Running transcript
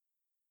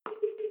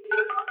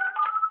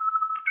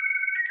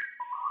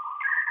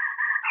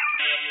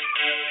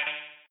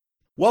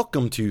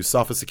Welcome to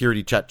Sophos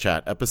Security Chat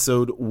Chat,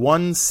 episode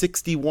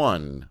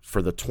 161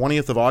 for the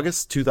 20th of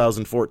August,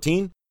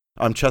 2014.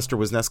 I'm Chester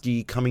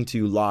Wisniewski, coming to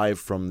you live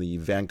from the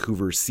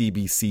Vancouver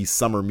CBC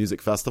Summer Music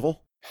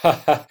Festival.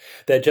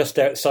 They're just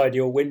outside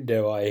your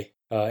window,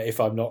 if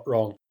I'm not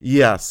wrong.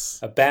 Yes.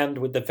 A band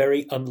with the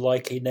very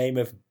unlikely name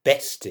of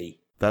Bestie.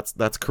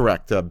 That's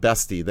correct,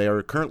 Bestie. They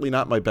are currently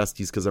not my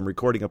besties because I'm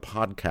recording a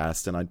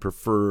podcast and I'd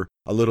prefer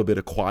a little bit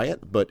of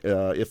quiet, but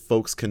if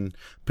folks can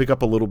pick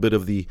up a little bit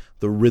of the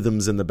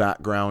rhythms in the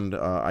background,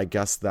 I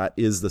guess that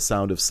is the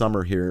sound of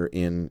summer here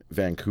in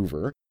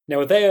Vancouver. Now,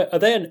 are they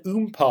an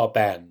oompa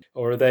band,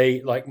 or are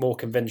they like more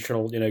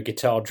conventional,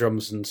 guitar,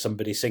 drums, and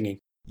somebody singing?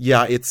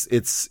 Yeah,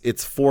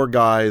 it's four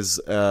guys,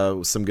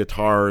 some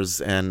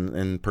guitars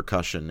and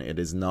percussion. It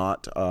is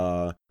not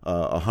a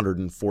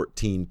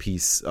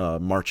 114-piece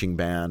marching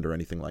band or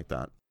anything like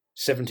that.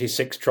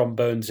 76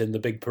 trombones in the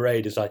big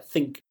parade is, I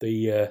think,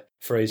 the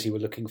phrase you were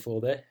looking for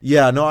there.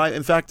 Yeah, no,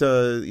 in fact,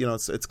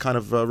 it's kind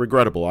of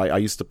regrettable. I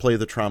used to play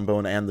the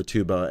trombone and the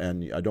tuba,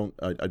 and I don't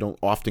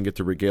often get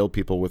to regale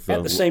people with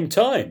at the same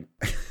time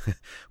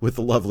with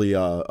the lovely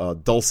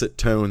dulcet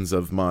tones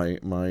of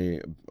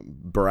my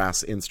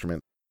brass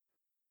instrument.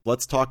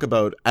 Let's talk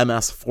about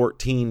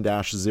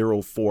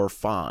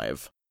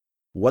MS14-045.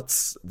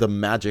 What's the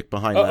magic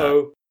behind that?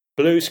 Uh-oh,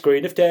 blue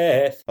screen of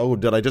death. Oh,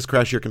 did I just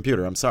crash your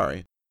computer? I'm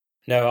sorry.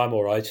 No, I'm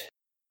all right.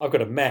 I've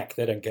got a Mac.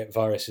 They don't get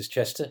viruses,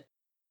 Chester.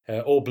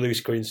 All blue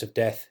screens of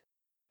death.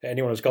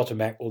 Anyone who's got a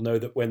Mac will know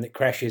that when it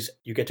crashes,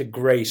 you get a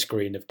grey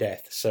screen of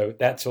death. So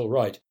that's all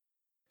right.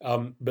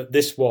 But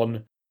this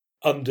one,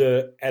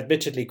 under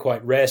admittedly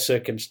quite rare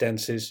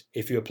circumstances,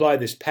 if you apply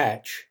this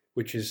patch,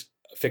 which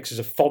fixes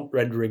a font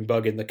rendering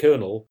bug in the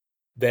kernel,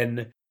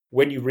 then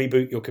when you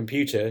reboot your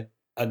computer,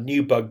 a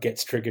new bug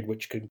gets triggered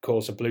which can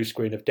cause a blue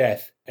screen of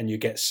death, and you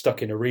get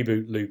stuck in a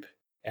reboot loop.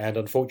 And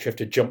unfortunately, you have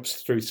to jump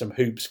through some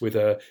hoops with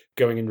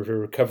going into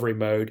recovery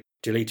mode,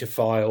 delete a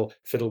file,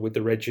 fiddle with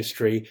the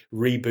registry,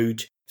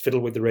 reboot,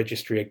 fiddle with the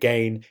registry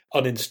again,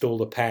 uninstall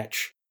the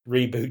patch,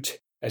 reboot.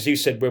 As you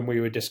said when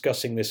we were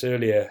discussing this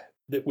earlier,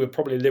 that we'll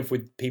probably live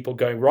with people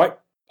going, right,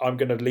 I'm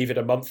going to leave it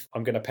a month,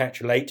 I'm going to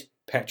patch late,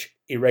 patch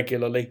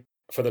irregularly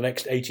for the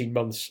next 18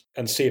 months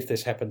and see if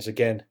this happens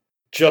again,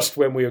 just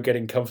when we were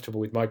getting comfortable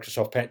with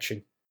Microsoft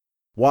patching.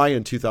 Why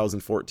in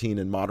 2014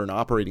 in modern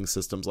operating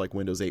systems like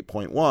Windows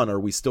 8.1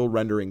 are we still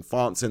rendering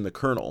fonts in the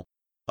kernel?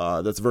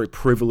 That's a very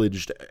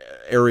privileged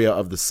area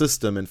of the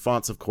system, and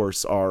fonts, of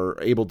course, are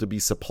able to be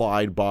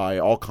supplied by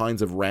all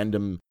kinds of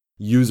random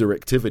user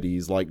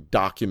activities like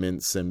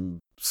documents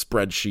and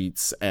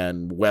spreadsheets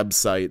and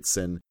websites,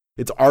 and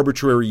it's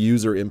arbitrary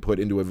user input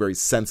into a very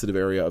sensitive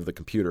area of the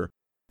computer.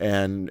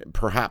 And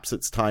perhaps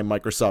it's time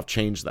Microsoft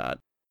changed that.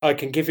 I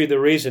can give you the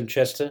reason,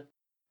 Chester,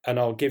 and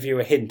I'll give you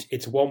a hint.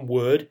 It's one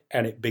word,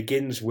 and it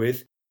begins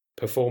with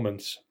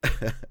performance.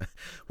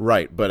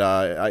 Right, but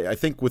I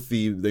think with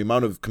the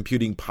amount of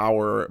computing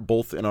power,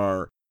 both in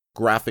our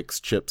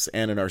graphics chips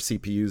and in our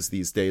CPUs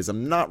these days,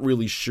 I'm not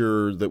really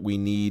sure that we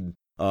need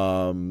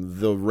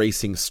the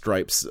racing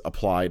stripes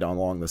applied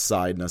along the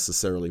side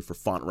necessarily for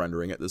font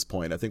rendering at this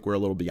point. I think we're a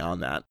little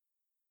beyond that.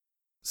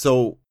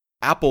 So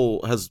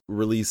Apple has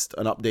released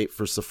an update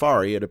for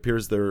Safari. It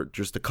appears they're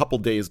just a couple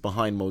days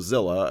behind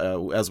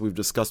Mozilla. As we've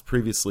discussed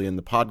previously in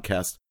the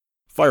podcast,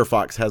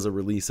 Firefox has a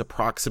release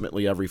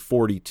approximately every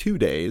 42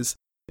 days.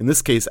 In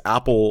this case,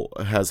 Apple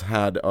has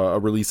had a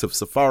release of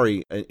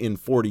Safari in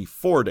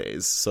 44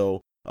 days.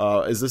 So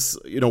is this,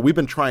 we've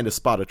been trying to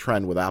spot a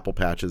trend with Apple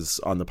patches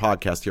on the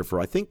podcast here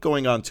for, I think,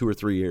 going on 2 or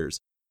 3 years.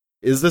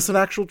 Is this an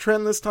actual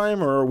trend this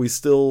time, or are we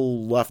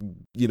still left,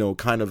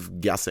 kind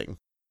of guessing?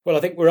 Well, I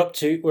think we're up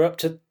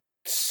to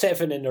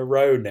 7 in a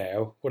row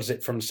now. What is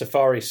it, from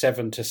Safari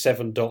 7 to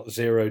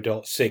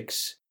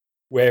 7.0.6,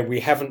 where we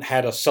haven't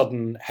had a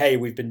sudden, hey,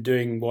 we've been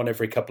doing one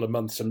every couple of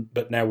months,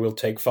 but now we'll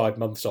take 5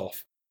 months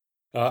off.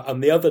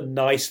 And the other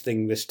nice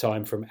thing this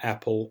time from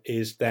Apple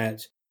is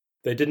that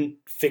they didn't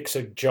fix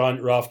a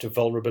giant raft of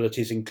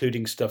vulnerabilities,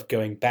 including stuff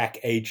going back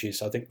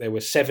ages. I think there were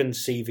 7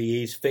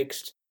 CVEs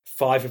fixed.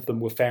 5 of them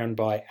were found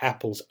by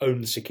Apple's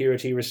own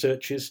security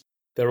researchers.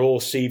 They're all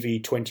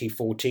CV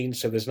 2014,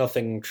 so there's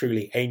nothing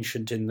truly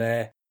ancient in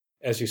there.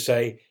 As you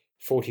say,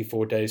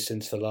 44 days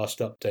since the last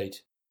update.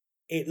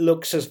 It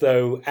looks as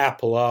though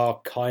Apple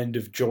are kind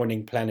of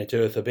joining planet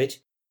Earth a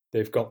bit.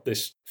 They've got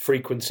this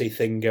frequency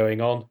thing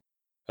going on.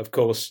 Of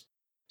course,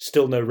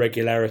 still no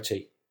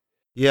regularity.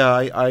 Yeah,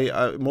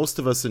 I most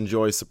of us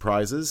enjoy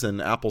surprises,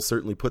 and Apple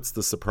certainly puts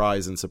the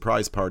surprise in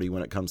surprise party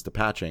when it comes to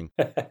patching.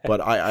 But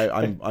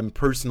I'm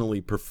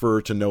personally prefer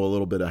to know a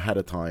little bit ahead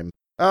of time.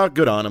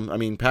 Good on them. I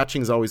mean,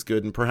 patching is always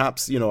good, and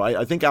perhaps,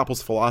 I think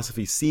Apple's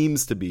philosophy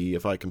seems to be,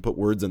 if I can put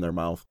words in their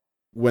mouth,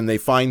 when they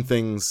find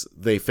things,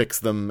 they fix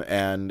them,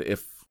 and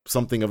if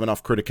something of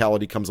enough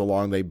criticality comes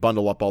along, they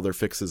bundle up all their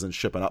fixes and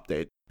ship an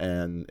update.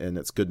 And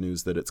it's good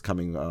news that it's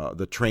coming.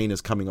 The train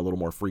is coming a little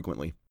more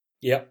frequently.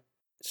 Yep,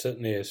 it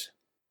certainly is.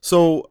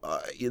 So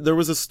there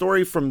was a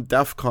story from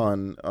DEF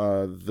CON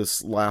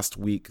this last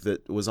week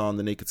that was on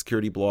the Naked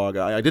Security blog.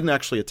 I didn't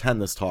actually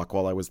attend this talk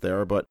while I was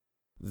there, but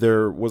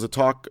there was a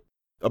talk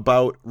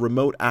about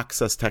remote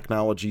access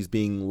technologies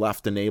being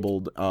left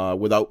enabled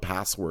without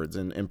passwords.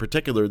 And in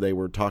particular, they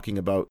were talking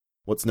about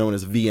what's known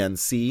as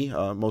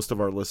VNC. Most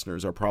of our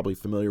listeners are probably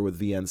familiar with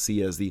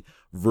VNC as the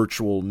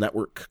virtual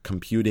network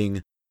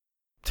computing.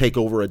 Take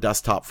over a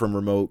desktop from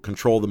remote,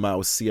 control the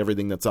mouse, see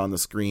everything that's on the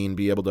screen,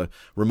 be able to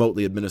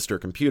remotely administer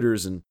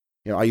computers. And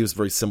I use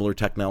very similar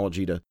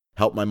technology to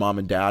help my mom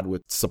and dad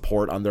with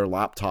support on their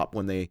laptop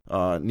when they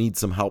need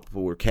some help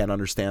or can't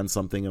understand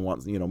something and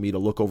want me to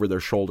look over their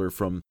shoulder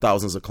from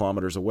thousands of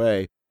kilometers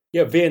away.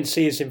 Yeah,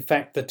 VNC is in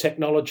fact the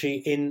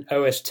technology in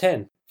OS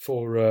X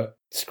for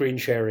screen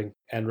sharing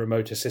and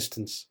remote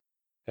assistance.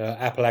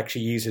 Apple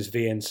actually uses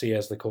VNC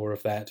as the core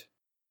of that.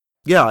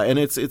 Yeah, and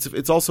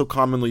it's also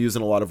commonly used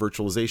in a lot of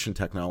virtualization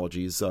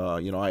technologies.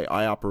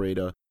 I operate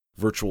a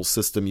virtual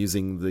system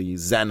using the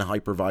Zen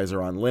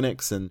hypervisor on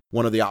Linux, and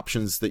one of the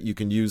options that you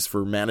can use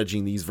for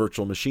managing these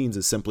virtual machines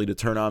is simply to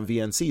turn on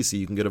VNC so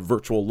you can get a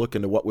virtual look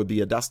into what would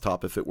be a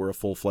desktop if it were a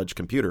full-fledged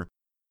computer.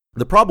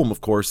 The problem,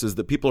 of course, is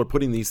that people are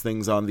putting these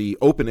things on the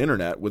open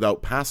internet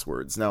without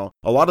passwords. Now,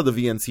 a lot of the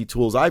VNC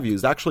tools I've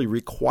used actually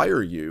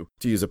require you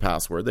to use a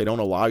password. They don't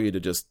allow you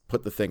to just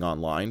put the thing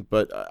online,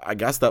 but I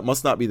guess that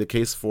must not be the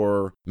case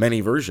for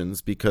many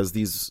versions, because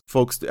these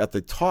folks at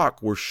the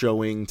talk were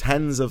showing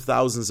tens of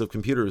thousands of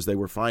computers they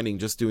were finding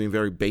just doing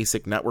very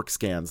basic network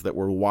scans that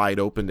were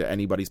wide open to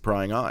anybody's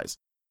prying eyes.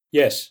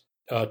 Yes,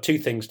 two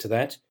things to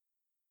that.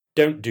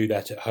 Don't do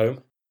that at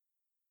home.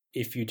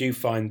 If you do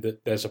find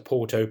that there's a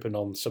port open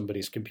on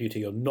somebody's computer,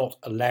 you're not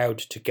allowed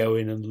to go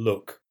in and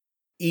look.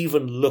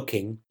 Even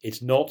looking,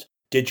 it's not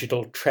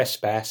digital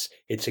trespass.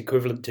 It's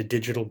equivalent to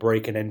digital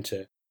break and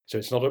enter. So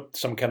it's not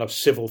some kind of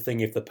civil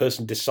thing. If the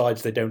person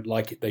decides they don't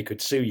like it, they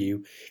could sue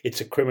you. It's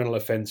a criminal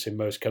offence in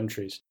most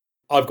countries.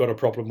 I've got a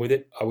problem with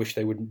it. I wish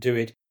they wouldn't do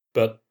it.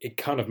 But it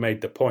kind of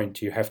made the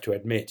point, you have to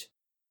admit.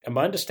 And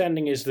my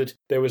understanding is that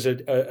there was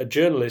a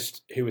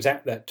journalist who was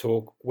at that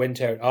talk, went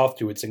out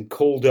afterwards and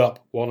called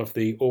up one of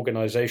the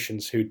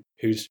organisations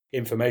whose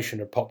information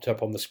had popped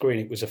up on the screen.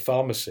 It was a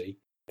pharmacy.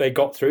 They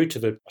got through to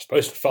the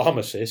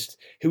pharmacist,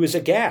 who was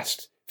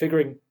aghast,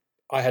 figuring,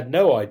 I had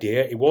no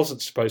idea. It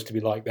wasn't supposed to be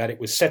like that. It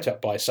was set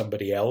up by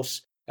somebody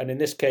else. And in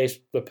this case,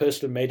 the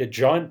person had made a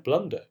giant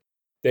blunder.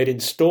 They'd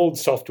installed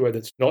software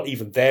that's not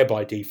even there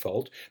by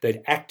default.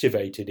 They'd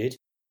activated it,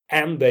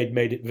 and they'd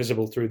made it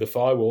visible through the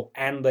firewall,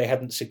 and they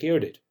hadn't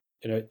secured it.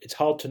 It's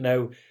hard to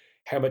know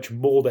how much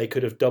more they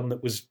could have done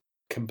that was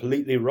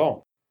completely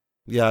wrong.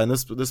 Yeah, and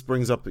this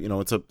brings up,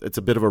 it's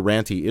a bit of a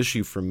ranty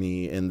issue for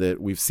me, in that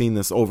we've seen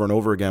this over and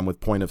over again with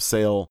point of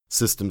sale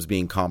systems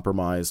being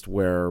compromised,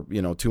 where,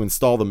 to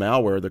install the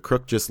malware, the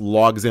crook just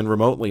logs in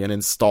remotely and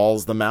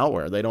installs the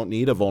malware. They don't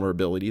need a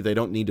vulnerability. They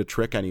don't need to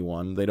trick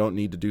anyone. They don't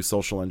need to do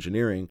social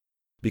engineering.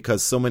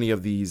 Because so many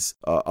of these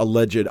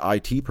alleged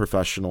IT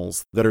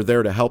professionals that are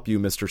there to help you,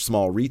 Mr.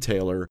 Small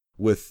Retailer,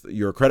 with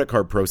your credit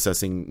card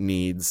processing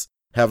needs,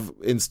 have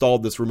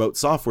installed this remote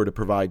software to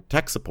provide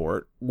tech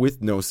support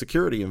with no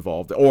security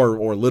involved,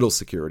 or little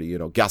security,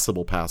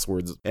 guessable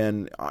passwords.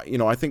 And,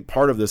 I think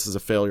part of this is a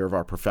failure of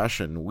our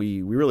profession.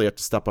 We really have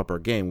to step up our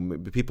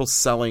game. People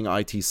selling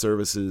IT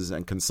services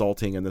and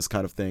consulting and this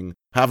kind of thing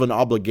have an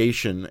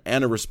obligation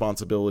and a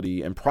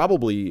responsibility, and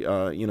probably,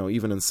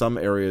 even in some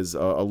areas,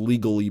 a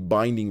legally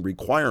binding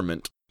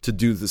requirement to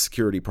do the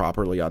security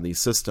properly on these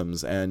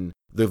systems. And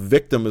the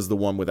victim is the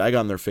one with egg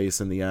on their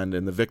face in the end,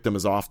 and the victim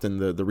is often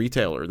the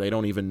retailer. They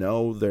don't even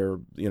know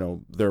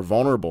they're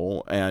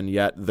vulnerable, and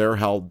yet they're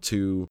held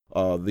to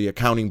the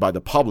accounting by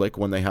the public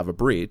when they have a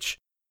breach.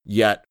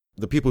 Yet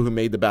the people who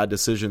made the bad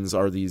decisions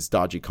are these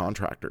dodgy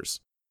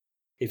contractors.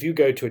 If you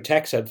go to a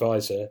tax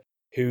advisor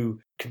who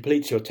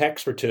completes your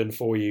tax return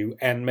for you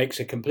and makes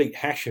a complete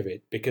hash of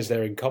it because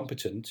they're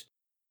incompetent,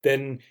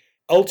 then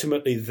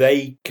ultimately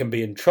they can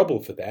be in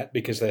trouble for that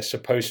because they're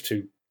supposed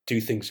to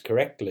do things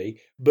correctly,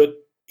 but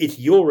it's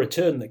your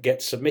return that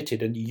gets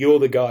submitted and you're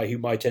the guy who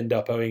might end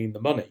up owing the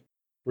money,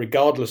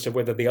 regardless of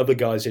whether the other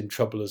guy's in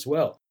trouble as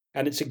well.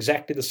 And it's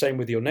exactly the same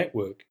with your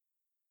network.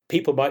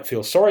 People might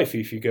feel sorry for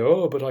you if you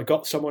go, but I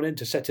got someone in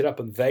to set it up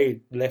and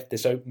they left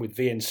this open with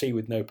VNC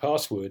with no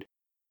password.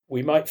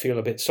 We might feel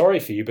a bit sorry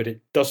for you, but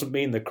it doesn't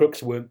mean the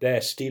crooks weren't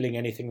there stealing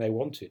anything they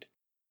wanted.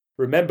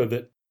 Remember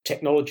that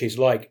technologies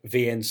like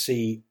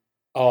VNC,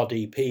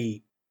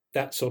 RDP,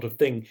 that sort of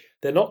thing,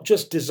 they're not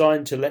just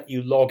designed to let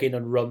you log in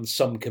and run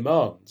some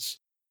commands.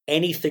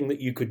 Anything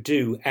that you could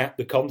do at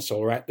the console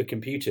or at the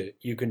computer,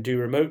 you can do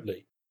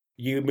remotely.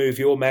 You move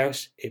your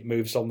mouse, it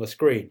moves on the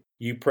screen.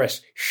 You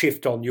press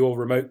Shift on your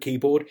remote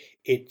keyboard,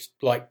 it's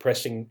like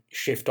pressing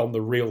Shift on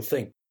the real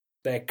thing.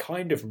 They're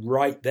kind of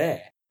right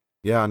there.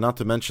 Yeah, not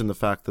to mention the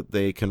fact that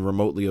they can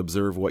remotely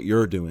observe what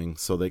you're doing,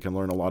 so they can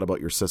learn a lot about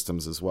your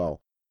systems as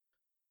well.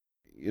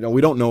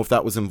 We don't know if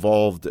that was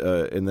involved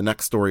in the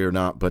next story or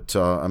not, but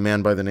a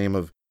man by the name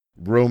of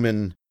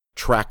Roman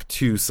Track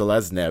 2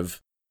 Seleznev,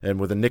 and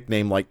with a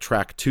nickname like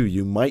Track 2,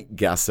 you might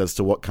guess as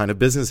to what kind of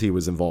business he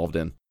was involved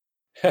in.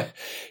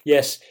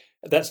 Yes,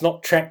 That's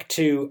not track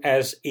 2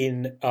 as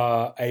in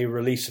a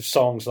release of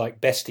songs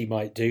like Bestie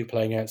might do,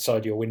 playing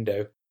outside your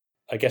window.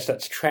 I guess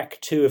that's track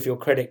 2 of your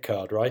credit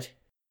card, right?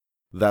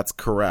 That's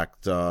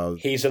correct.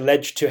 He's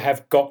alleged to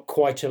have got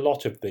quite a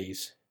lot of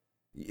these.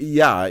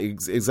 Yeah,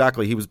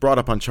 exactly. He was brought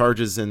up on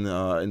charges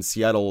in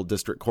Seattle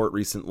District Court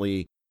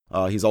recently.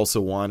 He's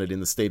also wanted in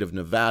the state of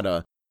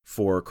Nevada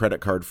for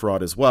credit card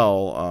fraud as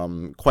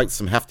well. Quite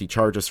some hefty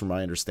charges from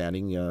my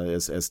understanding,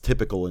 as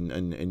typical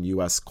in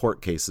U.S.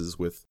 court cases,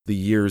 with the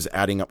years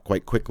adding up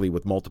quite quickly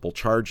with multiple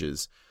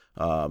charges.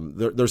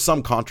 There's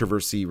some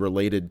controversy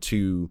related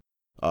to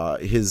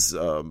his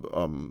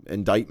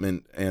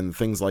indictment and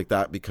things like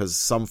that, because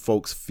some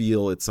folks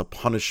feel it's a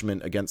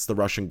punishment against the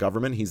Russian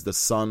government. He's the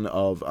son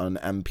of an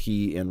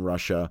MP in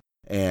Russia,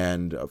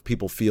 and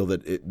people feel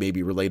that it may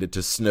be related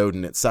to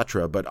Snowden,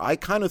 etc. But I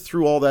kind of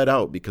threw all that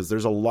out because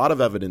there's a lot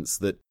of evidence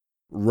that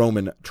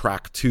Roman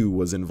Track 2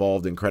 was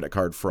involved in credit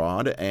card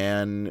fraud,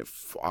 and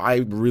I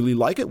really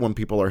like it when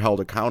people are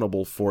held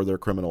accountable for their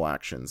criminal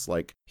actions.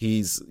 Like,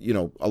 he's,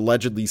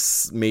 allegedly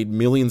made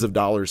millions of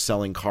dollars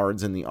selling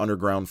cards in the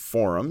underground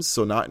forums,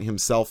 so not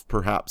himself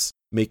perhaps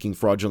making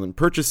fraudulent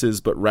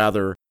purchases, but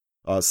rather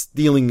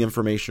stealing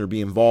information or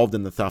being involved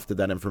in the theft of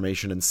that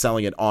information and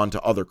selling it on to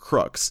other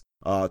crooks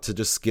to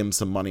just skim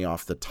some money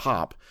off the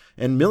top.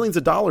 And millions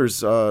of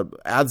dollars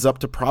adds up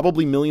to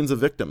probably millions of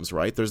victims,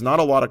 right? There's not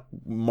a lot of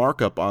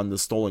markup on the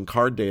stolen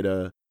card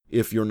data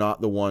if you're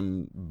not the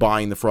one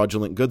buying the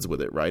fraudulent goods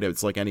with it, right?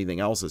 It's like anything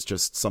else. It's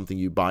just something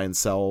you buy and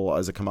sell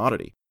as a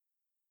commodity.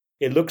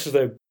 It looks as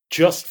though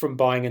just from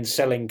buying and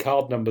selling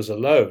card numbers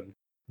alone,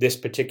 this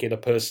particular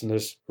person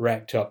has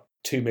racked up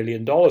 $2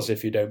 million,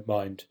 if you don't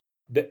mind.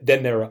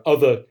 Then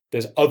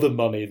there's other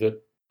money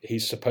that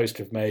he's supposed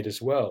to have made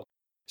as well.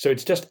 So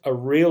it's just a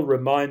real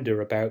reminder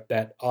about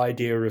that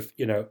idea of,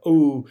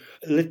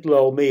 little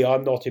old me,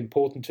 I'm not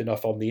important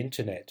enough on the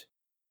internet.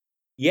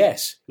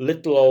 Yes,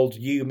 little old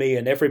you, me,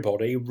 and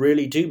everybody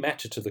really do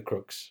matter to the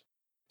crooks.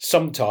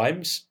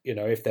 Sometimes,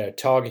 if they're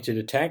targeted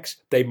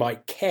attacks, they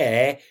might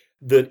care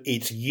that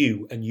it's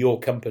you and your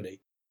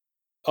company.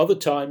 Other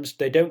times,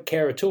 they don't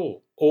care at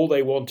all. All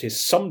they want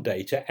is some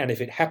data, and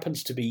if it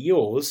happens to be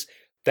yours,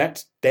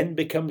 that then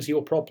becomes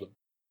your problem.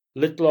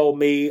 Little old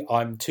me,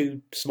 I'm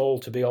too small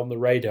to be on the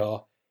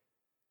radar,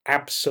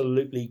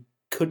 absolutely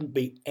couldn't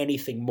be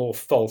anything more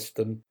false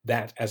than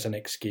that as an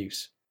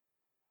excuse.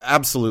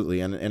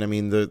 Absolutely. And I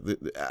mean,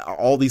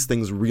 all these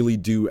things really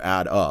do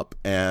add up.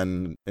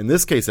 And in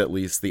this case, at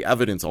least, the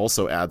evidence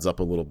also adds up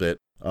a little bit.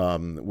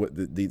 Some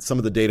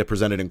of the data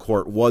presented in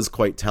court was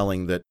quite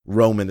telling that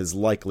Roman is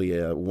likely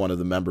one of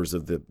the members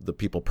of the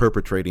people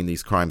perpetrating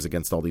these crimes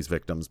against all these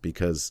victims,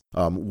 because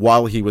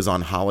while he was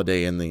on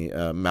holiday in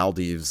the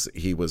Maldives,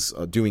 he was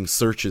doing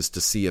searches to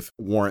see if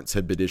warrants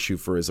had been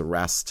issued for his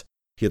arrest.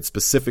 He had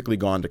specifically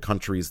gone to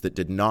countries that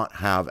did not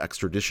have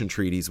extradition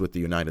treaties with the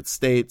United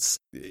States.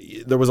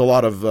 There was a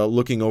lot of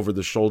looking over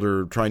the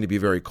shoulder, trying to be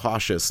very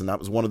cautious, and that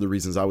was one of the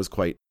reasons I was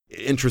quite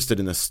interested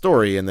in this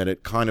story, and that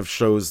it kind of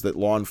shows that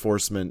law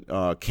enforcement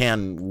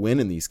can win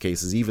in these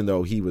cases, even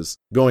though he was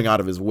going out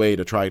of his way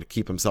to try to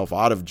keep himself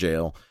out of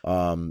jail.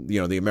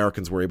 The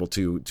Americans were able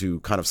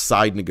to kind of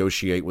side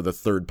negotiate with a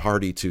third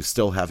party to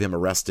still have him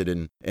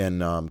arrested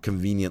and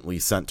conveniently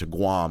sent to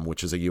Guam,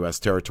 which is a U.S.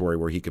 territory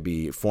where he could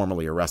be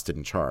formally arrested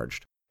and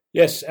charged.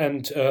 Yes,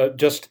 and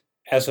just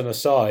as an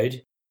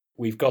aside,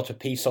 we've got a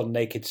piece on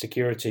naked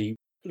security,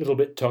 a little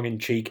bit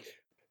tongue-in-cheek,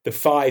 the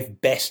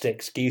 5 best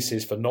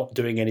excuses for not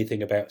doing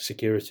anything about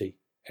security.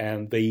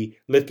 And the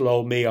little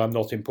old me, I'm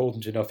not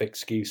important enough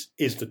excuse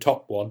is the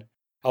top one.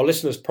 Our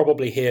listeners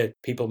probably hear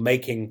people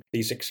making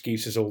these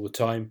excuses all the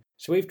time.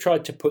 So we've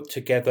tried to put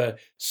together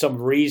some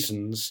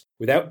reasons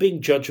without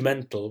being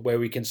judgmental, where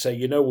we can say,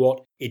 you know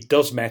what, it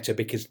does matter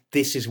because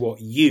this is what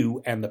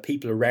you and the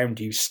people around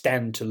you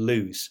stand to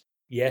lose.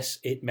 Yes,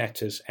 it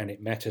matters, and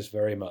it matters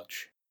very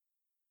much.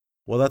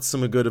 Well, that's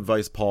some good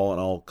advice, Paul,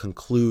 and I'll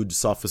conclude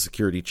Sophos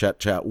Security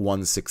Chat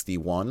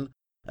 161.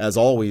 As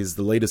always,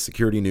 the latest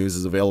security news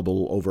is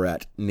available over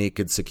at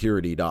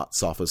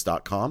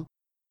nakedsecurity.sophos.com.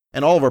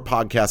 And all of our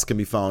podcasts can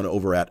be found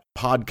over at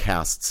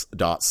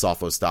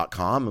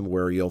podcasts.sophos.com,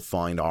 where you'll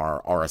find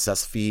our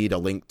RSS feed, a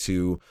link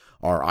to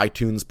our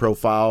iTunes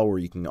profile, where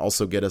you can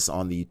also get us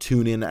on the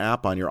TuneIn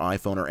app on your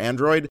iPhone or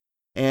Android.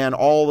 And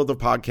all of the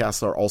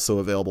podcasts are also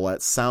available at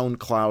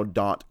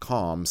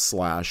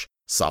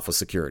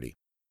soundcloud.com/sophosecurity.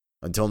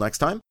 Until next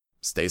time,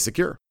 stay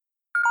secure.